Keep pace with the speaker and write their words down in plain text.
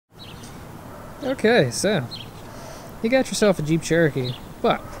Okay, so you got yourself a Jeep Cherokee,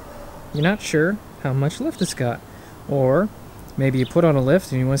 but you're not sure how much lift it's got. Or maybe you put on a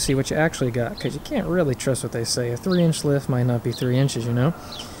lift and you want to see what you actually got, because you can't really trust what they say. A 3-inch lift might not be 3 inches, you know?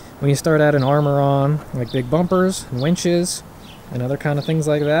 When you start adding armor on, like big bumpers and winches and other kind of things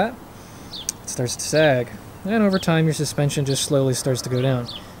like that, it starts to sag. And over time your suspension just slowly starts to go down.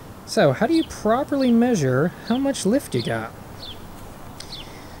 So how do you properly measure how much lift you got?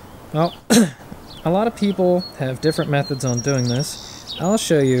 Well, a lot of people have different methods on doing this. I'll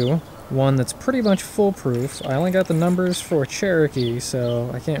show you one that's pretty much foolproof. I only got the numbers for Cherokee, so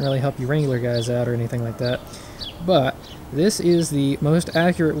I can't really help you regular guys out or anything like that. But this is the most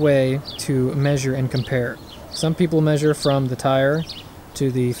accurate way to measure and compare. Some people measure from the tire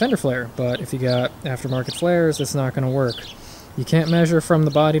to the fender flare, but if you got aftermarket flares, that's not going to work. You can't measure from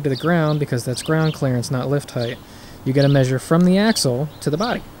the body to the ground because that's ground clearance, not lift height. You got to measure from the axle to the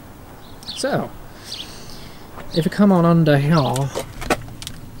body. So, if you come on under here,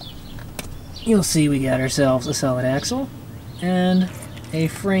 you'll see we got ourselves a solid axle and a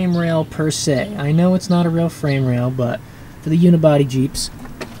frame rail per se. I know it's not a real frame rail, but for the unibody Jeeps,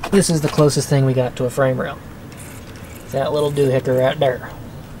 this is the closest thing we got to a frame rail. That little doohickey right there.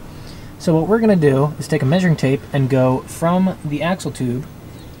 So what we're going to do is take a measuring tape and go from the axle tube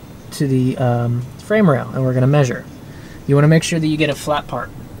to the frame rail, and we're going to measure. You want to make sure that you get a flat part.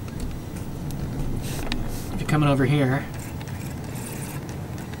 If you're coming over here,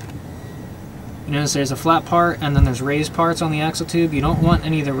 you notice there's a flat part and then there's raised parts on the axle tube. You don't want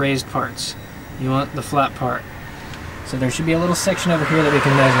any of the raised parts. You want the flat part. So there should be a little section over here that we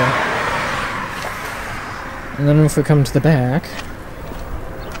can measure. And then if we come to the back,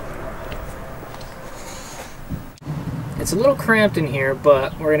 it's a little cramped in here,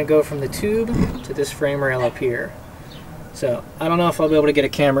 but we're going to go from the tube to this frame rail up here. So I don't know if I'll be able to get a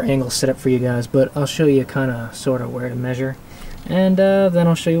camera angle set up for you guys, but I'll show you kind of sort of where to measure. And then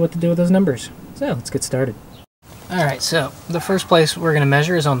I'll show you what to do with those numbers. So let's get started. Alright, so the first place we're going to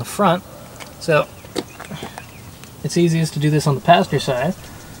measure is on the front. So it's easiest to do this on the passenger side,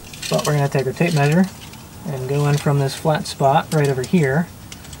 but we're going to take our tape measure and go in from this flat spot right over here.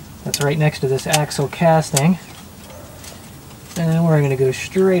 That's right next to this axle casting. And we're going to go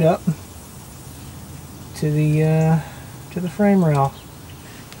straight up to the frame rail.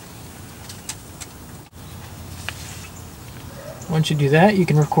 Once you do that, you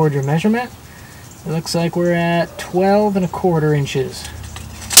can record your measurement. It looks like we're at 12¼ inches.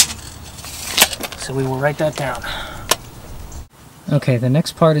 So we will write that down. Okay, the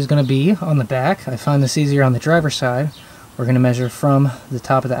next part is going to be on the back. I find this easier on the driver's side. We're going to measure from the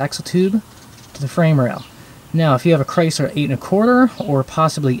top of the axle tube to the frame rail. Now, if you have a Chrysler 8¼ or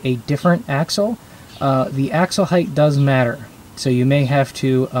possibly a different axle, the axle height does matter. So you may have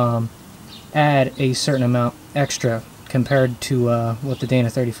to add a certain amount extra compared to what the Dana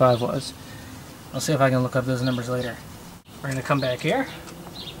 35 was. I'll see if I can look up those numbers later. We're going to come back here.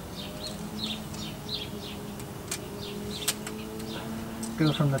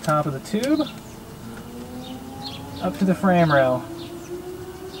 Go from the top of the tube up to the frame rail.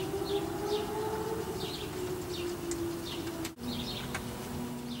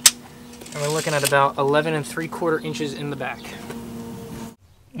 And we're looking at about 11¾ inches in the back.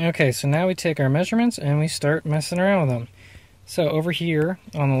 Okay, so now we take our measurements and we start messing around with them. So over here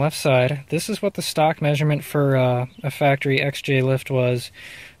on the left side, this is what the stock measurement for a factory XJ lift was.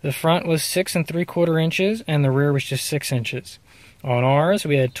 The front was 6¾ inches and the rear was just 6 inches. On ours,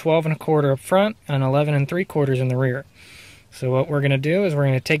 we had 12¼ up front and 11¾ in the rear. So what we're going to do is we're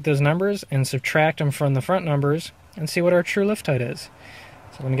going to take those numbers and subtract them from the front numbers and see what our true lift height is.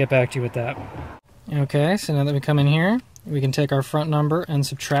 So let me get back to you with that. Okay, so now that we come in here, we can take our front number and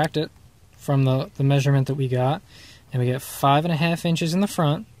subtract it from the measurement that we got. And we get 5½ inches in the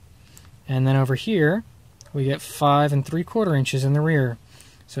front. And then over here, we get 5¾ inches in the rear.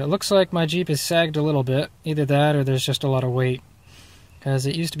 So it looks like my Jeep is sagged a little bit. Either that or there's just a lot of weight, because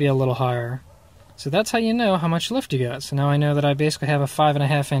it used to be a little higher. So that's how you know how much lift you got. So now I know that I basically have a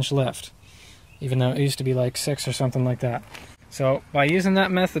 5½ inch lift, even though it used to be like 6 or something like that. So by using that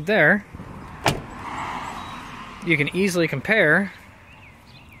method there, you can easily compare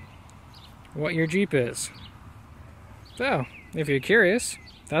what your Jeep is. So if you're curious,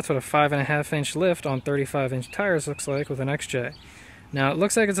 that's what a 5½ inch lift on 35-inch tires looks like with an XJ. Now it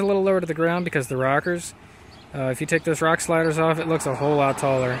looks like it's a little lower to the ground because the rockers, if you take those rock sliders off, it looks a whole lot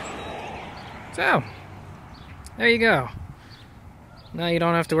taller. So, there you go. Now you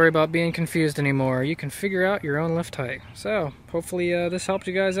don't have to worry about being confused anymore. You can figure out your own lift height. So, hopefully this helped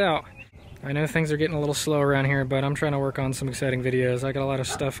you guys out. I know things are getting a little slow around here, but I'm trying to work on some exciting videos. I got a lot of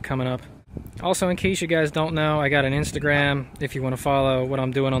stuff coming up. Also, in case you guys don't know, I got an Instagram if you want to follow what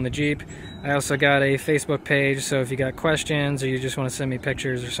I'm doing on the Jeep. I also got a Facebook page, so if you got questions or you just want to send me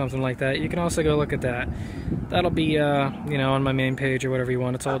pictures or something like that, you can also go look at that. That'll be, you know, on my main page or whatever you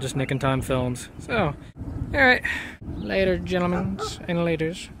want. It's all just Nick and Time Films. So, alright. Later, gentlemen and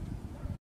ladies.